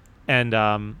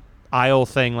Isle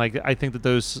Thing. Like, I think that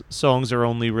those songs are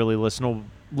only really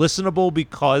listenable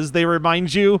because they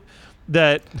remind you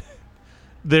that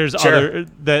there's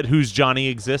that Who's Johnny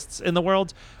exists in the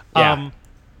world.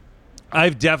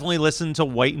 I've definitely listened to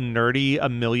White and Nerdy a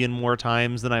million more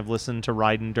times than I've listened to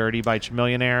Ridin' Dirty by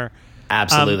Chamillionaire.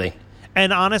 Absolutely.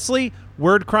 And honestly,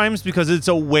 Word Crimes, because it's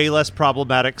a way less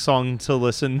problematic song to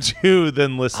listen to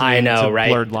than listening to right?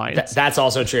 Blurred Lines. That's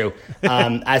also true.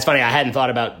 It's funny, I hadn't thought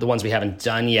about the ones we haven't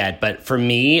done yet, but for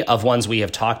me, of ones we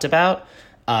have talked about,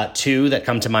 two that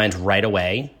come to mind right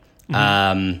away.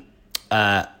 I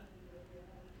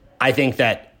think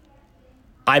that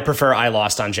I prefer I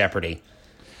Lost on Jeopardy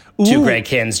to Greg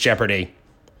Kinn's Jeopardy.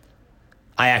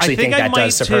 I actually think that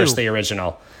does surpass the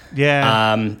original.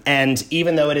 Yeah. And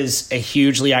even though it is a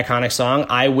hugely iconic song,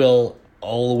 I will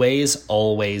always,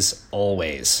 always,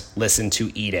 always listen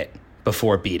to Eat It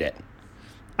before Beat It.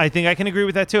 I think I can agree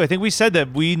with that too. I think we said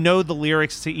that we know the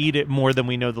lyrics to Eat It more than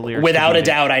we know the lyrics Without to a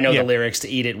doubt, I know the lyrics to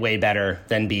Eat It way better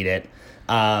than Beat It.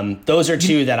 Those are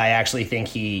two that I actually think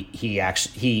he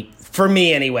for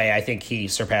me anyway, I think he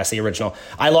surpassed the original.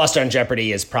 I Lost on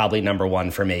Jeopardy is probably number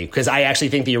one for me, because I actually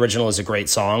think the original is a great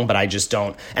song, but I just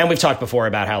don't. And we've talked before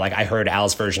about how, like, I heard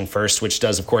Al's version first, which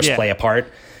does, of course, play a part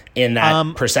in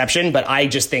that perception. But I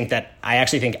just think that I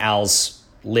actually think Al's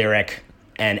lyric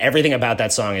and everything about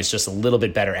that song is just a little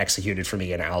bit better executed for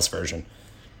me in Al's version.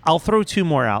 I'll throw two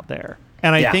more out there.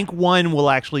 And I think one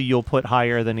you'll put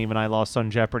higher than even I Lost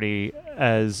on Jeopardy,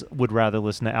 as would rather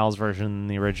listen to Al's version than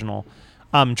the original.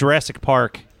 Jurassic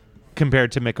Park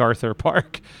compared to MacArthur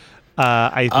Park.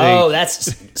 I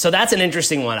think. That's an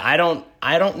interesting one. I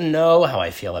don't know how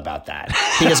I feel about that,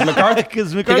 because MacArthur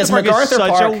Park is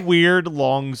such a weird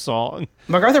long song.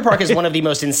 MacArthur Park is one of the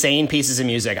most insane pieces of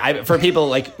music. For people,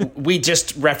 like, we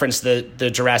just referenced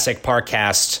the Jurassic Park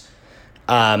cast.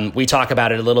 We talk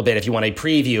about it a little bit if you want a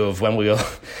preview of when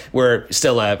we're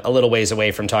still a little ways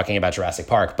away from talking about Jurassic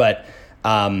Park. But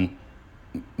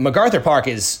MacArthur Park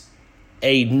is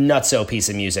a nutso piece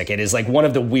of music. It is like one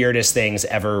of the weirdest things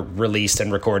ever released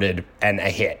and recorded, and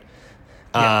a hit.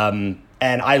 And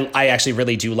I actually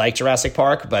really do like Jurassic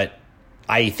Park, but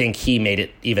I think he made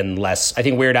it even less. I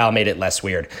think Weird Al made it less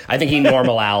weird. I think he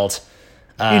normal-al'd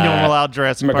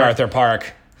Jurassic MacArthur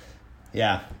Park.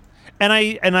 Yeah. And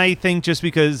I think just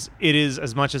because it is,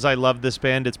 as much as I love this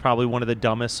band, it's probably one of the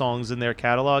dumbest songs in their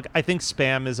catalog. I think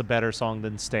Spam is a better song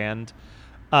than Stand.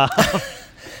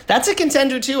 That's a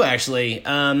contender too, actually.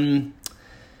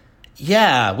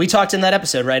 Yeah, we talked in that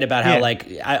episode, right, about how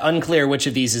unclear which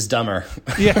of these is dumber.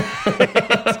 Yeah,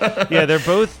 they're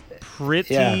both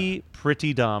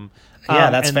pretty dumb.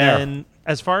 Yeah, that's fair. And then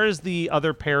as far as the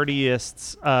other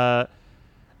parodyists,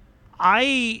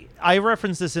 I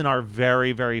referenced this in our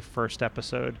very, very first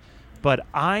episode, but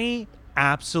I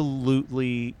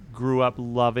absolutely grew up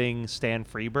loving Stan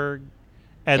Freberg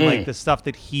and like the stuff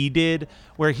that he did,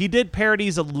 where he did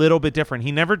parodies a little bit different.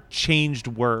 He never changed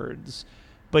words,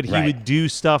 but he would do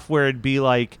stuff where it'd be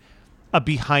like a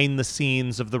behind the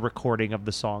scenes of the recording of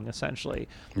the song, essentially.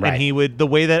 Right. And he would, the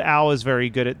way that Al is very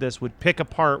good at this, would pick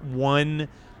apart one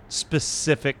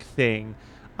specific thing.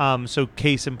 So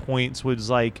case in points was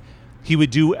like, he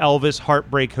would do Elvis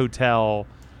Heartbreak Hotel,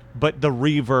 but the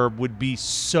reverb would be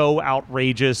so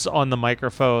outrageous on the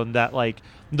microphone that like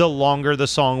the longer the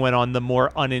song went on, the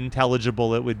more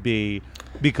unintelligible it would be,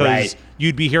 because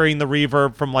you'd be hearing the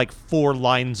reverb from like 4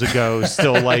 lines ago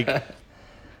still like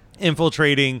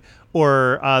infiltrating.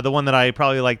 Or the one that I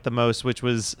probably liked the most, which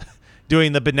was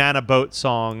doing the Banana Boat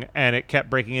song, and it kept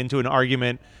breaking into an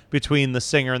argument between the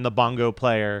singer and the bongo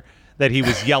player that he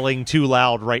was yelling too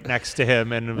loud right next to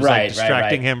him, and it was like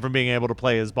distracting him from being able to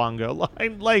play his bongo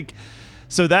line. Like,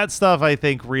 so that stuff I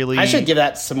think really, I should give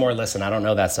that some more listen. I don't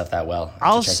know that stuff that well.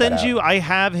 I'll send you. I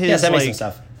have his send me like some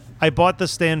stuff. I bought the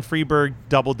Stan Freberg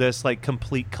double disc like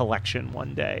complete collection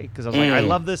one day because I was like, I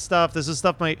love this stuff. This is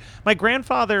stuff my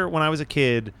grandfather, when I was a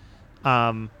kid,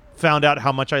 found out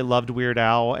how much I loved Weird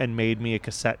Al and made me a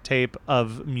cassette tape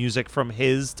of music from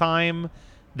his time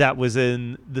that was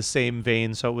in the same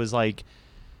vein. So it was like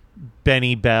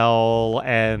Benny Bell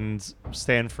and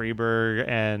Stan Freberg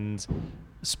and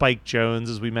Spike Jones,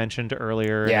 as we mentioned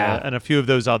earlier, and a few of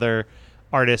those other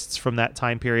artists from that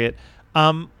time period.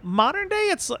 Modern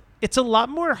day, it's a lot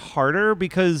more harder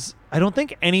because I don't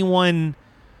think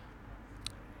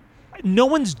no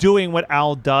one's doing what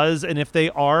Al does, and if they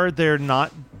are, they're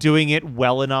not doing it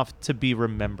well enough to be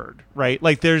remembered, right?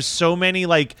 Like, there's so many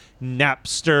like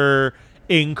Napster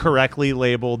incorrectly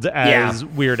labeled as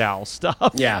Weird Al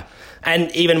stuff. Yeah,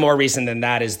 and even more recent than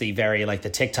that is the the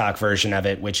TikTok version of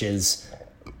it, which is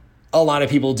a lot of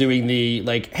people doing the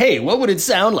like, hey, what would it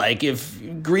sound like if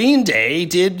Green Day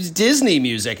did Disney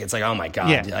music? It's like, oh my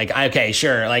God. Like, okay,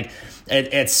 sure. Like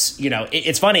it's,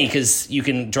 it's funny because you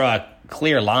can draw a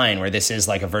clear line where this is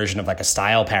like a version of like a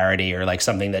style parody or like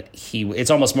something that it's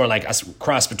almost more like a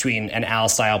cross between an Al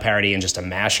style parody and just a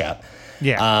mashup.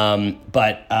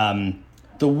 But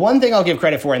the one thing I'll give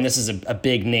credit for, and this is a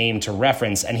big name to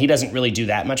reference, and he doesn't really do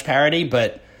that much parody,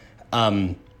 but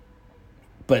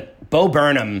Bo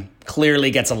Burnham clearly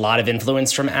gets a lot of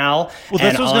influence from Al. Well,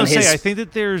 that's what I was going to say. I think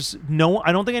that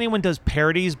I don't think anyone does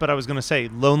parodies, but I was going to say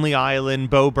Lonely Island,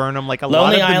 Bo Burnham, like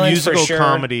lot of the musical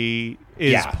comedy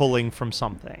is pulling from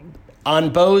something. On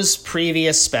Bo's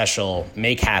previous special,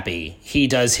 Make Happy, he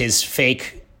does his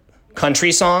fake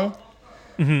country song,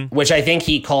 which I think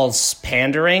he calls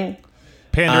pandering.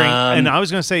 And I was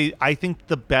going to say, I think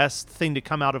the best thing to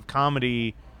come out of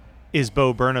comedy is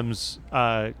Bo Burnham's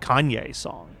Kanye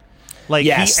song. Like,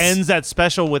 he ends that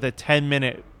special with a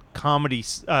 10-minute comedy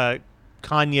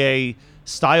Kanye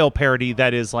style parody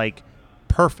that is like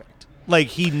perfect. Like,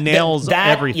 he nails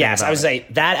everything. Yes, I would say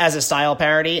that as a style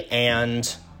parody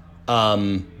and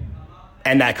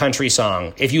that country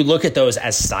song. If you look at those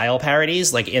as style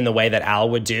parodies, like in the way that Al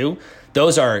would do,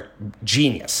 those are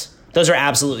genius. Those are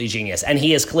absolutely genius. And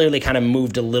he has clearly kind of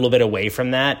moved a little bit away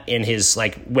from that in his,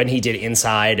 like, when he did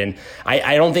Inside. And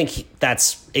I don't think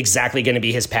that's exactly going to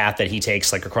be his path that he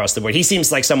takes, like, across the board. He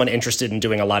seems like someone interested in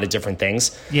doing a lot of different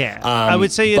things. Yeah. I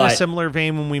would say in a similar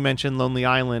vein when we mentioned Lonely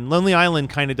Island. Lonely Island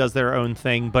kind of does their own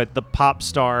thing, but the Pop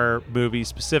Star movie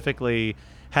specifically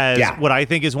has what I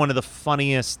think is one of the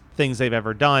funniest things they've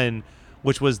ever done,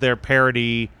 which was their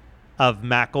parody of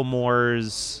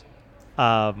Macklemore's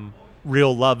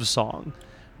Real Love Song,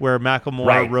 where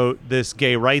Macklemore wrote this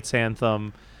gay rights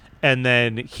anthem, and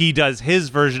then he does his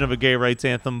version of a gay rights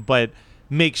anthem, but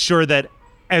makes sure that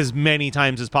as many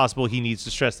times as possible he needs to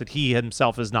stress that he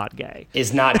himself is not gay.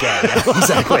 Is not gay.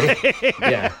 Exactly.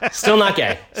 Yeah. Still not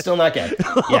gay. Still not gay.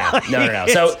 Yeah. No.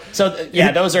 So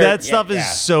those are that stuff is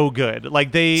so good.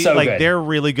 Like they're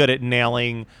really good at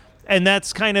nailing. And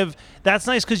that's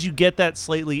nice because you get that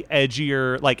slightly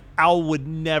edgier, like Al would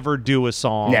never do a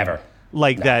song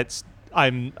that's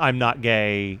I'm not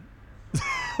gay,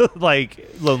 like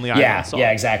Lonely Island song.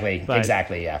 Yeah, exactly. But,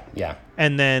 exactly, yeah.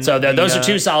 And then so those are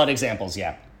two solid examples,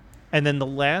 yeah. And then the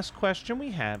last question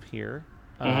we have here,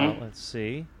 let's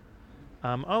see.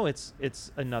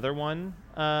 It's another one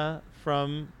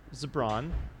from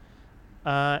Zebron.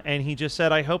 And he just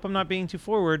said, I hope I'm not being too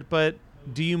forward, but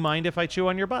do you mind if I chew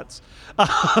on your butts?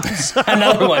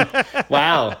 Another one.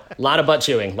 Wow. A lot of butt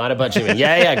chewing.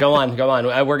 Yeah, go on.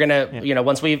 We're going to,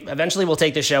 once we'll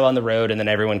take the show on the road and then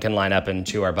everyone can line up and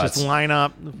chew our butts. Just line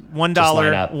up.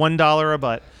 $1 a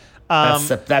butt.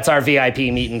 That's our VIP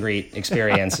meet and greet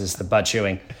experience is the butt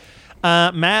chewing.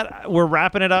 Matt, we're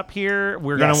wrapping it up here.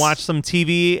 We're going to watch some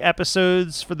TV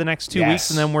episodes for the next 2 weeks,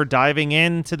 and then we're diving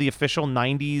into the official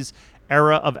 90s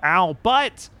era of Al.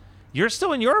 But you're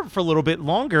still in Europe for a little bit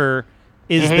longer.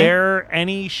 Is there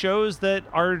any shows that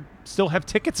still have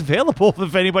tickets available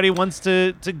if anybody wants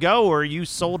to go, or are you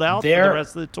sold out for the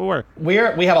rest of the tour? We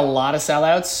have a lot of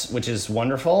sellouts, which is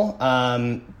wonderful.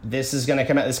 This is going to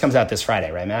come out. This comes out this Friday,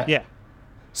 right, Matt? Yeah.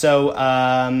 So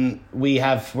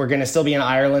we're going to still be in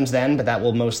Ireland then, but that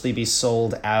will mostly be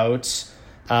sold out.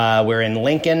 We're in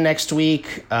Lincoln next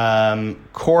week,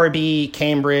 Corby,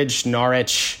 Cambridge,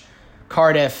 Norwich,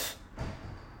 Cardiff,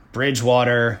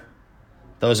 Bridgewater.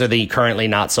 Those are the currently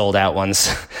not sold out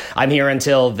ones. I'm here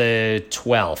until the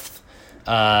 12th,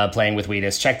 playing with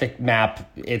Wheatus. Check the map.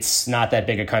 It's not that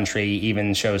big a country.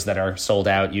 Even shows that are sold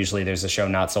out, usually there's a show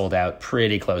not sold out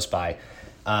pretty close by.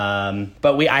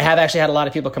 But I have actually had a lot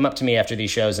of people come up to me after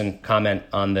these shows and comment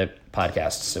on the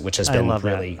podcasts, which has been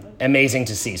really amazing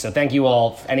to see. So thank you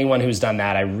all. Anyone who's done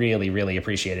that, I really, really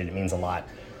appreciate it. It means a lot.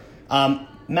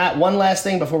 Matt, one last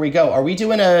thing before we go. Are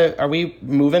we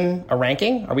moving a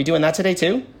ranking? Are we doing that today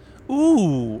too?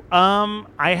 Ooh,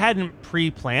 I hadn't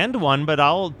pre-planned one, but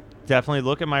I'll definitely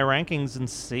look at my rankings and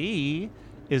see.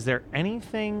 Is there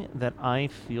anything that I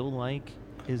feel like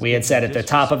we had said at the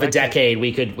top of a decade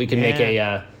we could make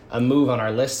a move on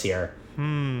our list here. All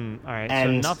right.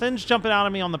 And so nothing's jumping out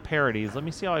at me on the parodies. Let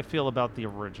me see how I feel about the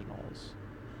originals.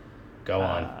 Go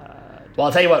on. Well,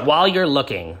 I'll tell you what. While you're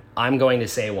looking, I'm going to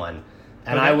say one,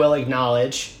 and I will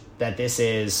acknowledge that this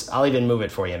is. I'll even move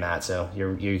it for you, Matt. So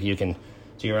you can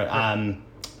do your.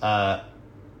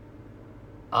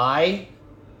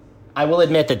 I will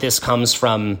admit that this comes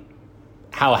from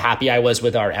how happy I was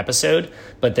with our episode,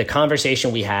 but the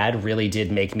conversation we had really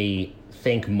did make me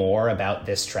think more about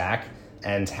this track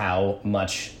and how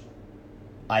much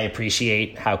I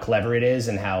appreciate how clever it is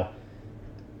and how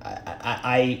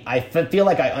I feel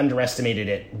like I underestimated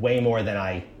it way more than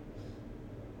I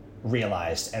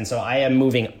realized. And so I am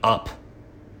moving up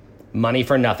Money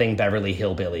for Nothing, Beverly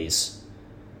Hillbillies.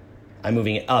 I'm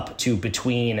moving it up to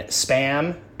between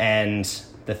Spam and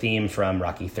the theme from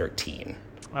Rocky 13.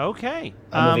 Okay.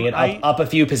 I'm moving it up a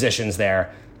few positions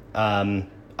there.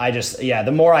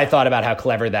 The more I thought about how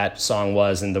clever that song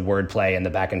was and the wordplay and the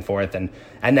back and forth and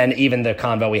then even the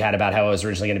convo we had about how it was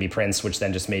originally going to be Prince, which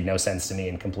then just made no sense to me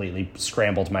and completely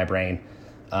scrambled my brain.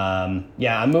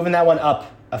 I'm moving that one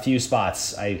up a few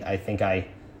spots. I think I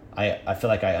feel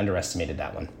like I underestimated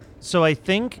that one. So I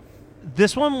think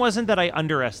this one wasn't that I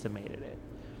underestimated it.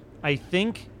 I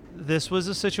think this was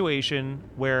a situation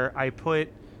where I put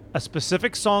a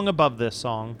specific song above this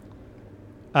song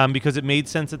because it made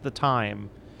sense at the time.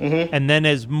 Mm-hmm. And then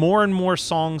as more and more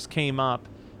songs came up,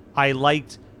 I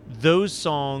liked those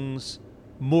songs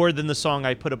more than the song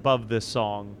I put above this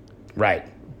song. Right.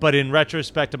 But in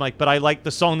retrospect, I'm like, but I like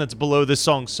the song that's below this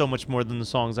song so much more than the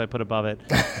songs I put above it.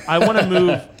 I want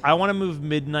to move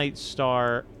Midnight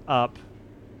Star up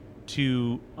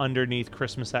to underneath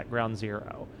Christmas at Ground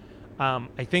Zero.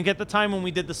 I think at the time when we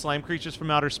did the Slime Creatures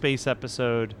from Outer Space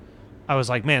episode, I was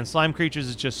like, man, Slime Creatures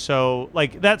is just so...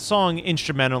 Like, that song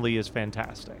instrumentally is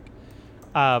fantastic.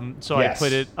 So I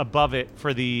put it above it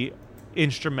for the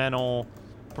instrumental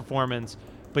performance.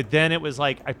 But then it was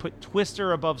like, I put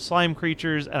Twister above Slime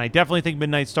Creatures, and I definitely think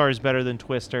Midnight Star is better than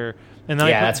Twister. And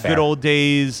then I put Good Old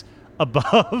Days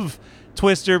above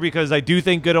Twister because I do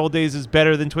think Good Old Days is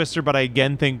better than Twister, but I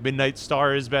again think Midnight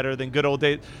Star is better than Good Old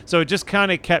Days. So it just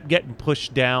kind of kept getting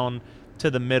pushed down to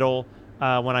the middle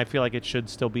when I feel like it should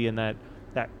still be in that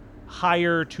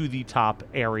higher to the top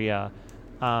area.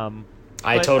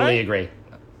 I totally agree.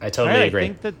 I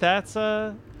think that's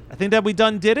I think that we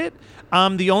did it.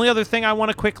 The only other thing I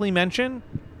want to quickly mention,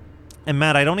 and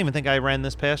Matt, I don't even think I ran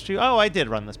this past you. Oh, I did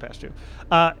run this past you.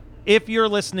 If you're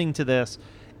listening to this,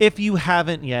 if you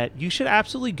haven't yet, you should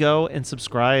absolutely go and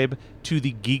subscribe to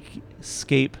the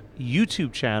Geekscape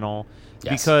YouTube channel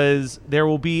because there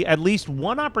will be at least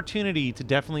one opportunity to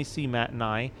definitely see Matt and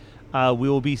I. We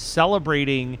will be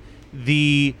celebrating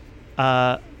the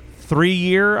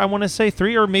 3-year, I want to say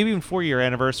 3 or maybe even 4-year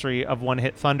anniversary of One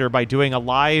Hit Thunder by doing a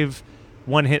live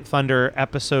One Hit Thunder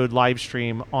episode live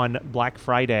stream on Black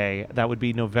Friday. That would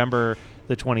be November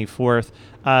the 24th.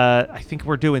 I think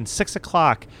we're doing 6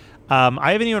 o'clock.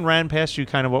 I haven't even ran past you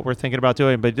kind of what we're thinking about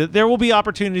doing, but there will be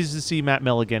opportunities to see Matt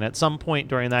Milligan at some point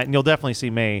during that, and you'll definitely see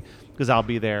me because I'll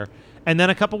be there. And then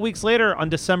a couple weeks later, on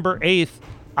December 8th,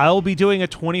 I'll be doing a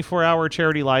 24-hour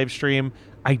charity live stream.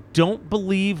 I don't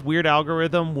believe Weird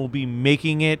Algorithm will be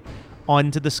making it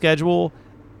onto the schedule.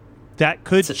 That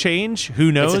could change.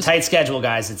 Who knows? It's a tight schedule,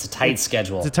 guys. It's a tight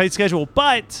schedule. It's a tight schedule,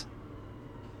 but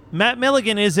Matt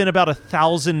Milligan is in about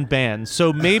 1,000 bands,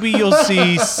 so maybe you'll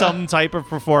see some type of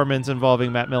performance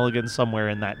involving Matt Milligan somewhere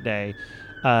in that day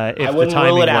if the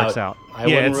timing works out.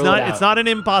 It's not an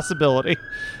impossibility.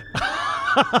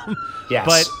 Yes.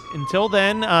 But until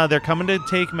then, they're coming to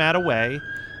take Matt away.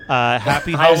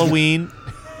 Happy Halloween.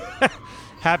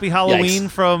 Happy Halloween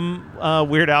from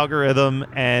Weird Algorithm,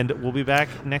 and we'll be back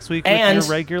next week with your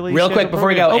regularly real quick before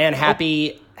program. we go, and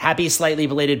happy slightly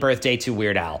belated birthday to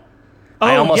Weird Al. Oh,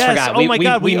 I almost yes. forgot. Oh my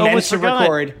God, we meant almost to forgot.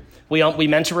 record. We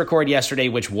meant to record yesterday,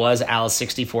 which was Al's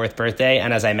 64th birthday,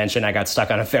 and as I mentioned, I got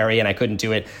stuck on a ferry and I couldn't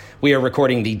do it. We are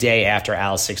recording the day after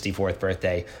Al's 64th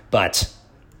birthday, but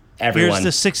everyone, here's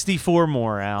the 64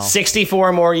 more, Al.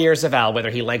 64 more years of Al, whether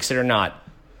he likes it or not.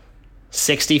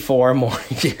 64 more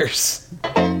years.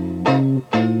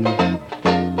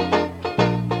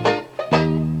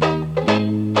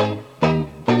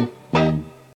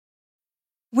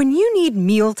 When you need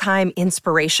mealtime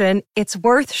inspiration, it's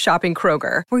worth shopping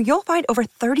Kroger, where you'll find over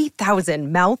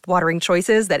 30,000 mouth-watering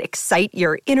choices that excite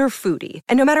your inner foodie.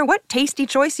 And no matter what tasty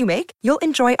choice you make, you'll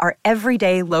enjoy our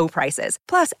everyday low prices,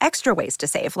 plus extra ways to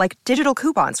save, like digital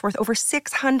coupons worth over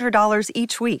 $600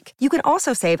 each week. You can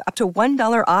also save up to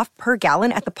 $1 off per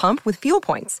gallon at the pump with fuel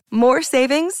points. More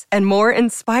savings and more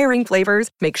inspiring flavors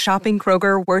make shopping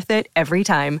Kroger worth it every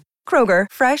time. Kroger,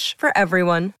 fresh for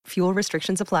everyone. Fuel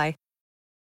restrictions apply.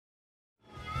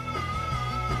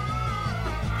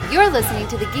 You're listening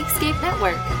to the Geekscape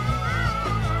Network.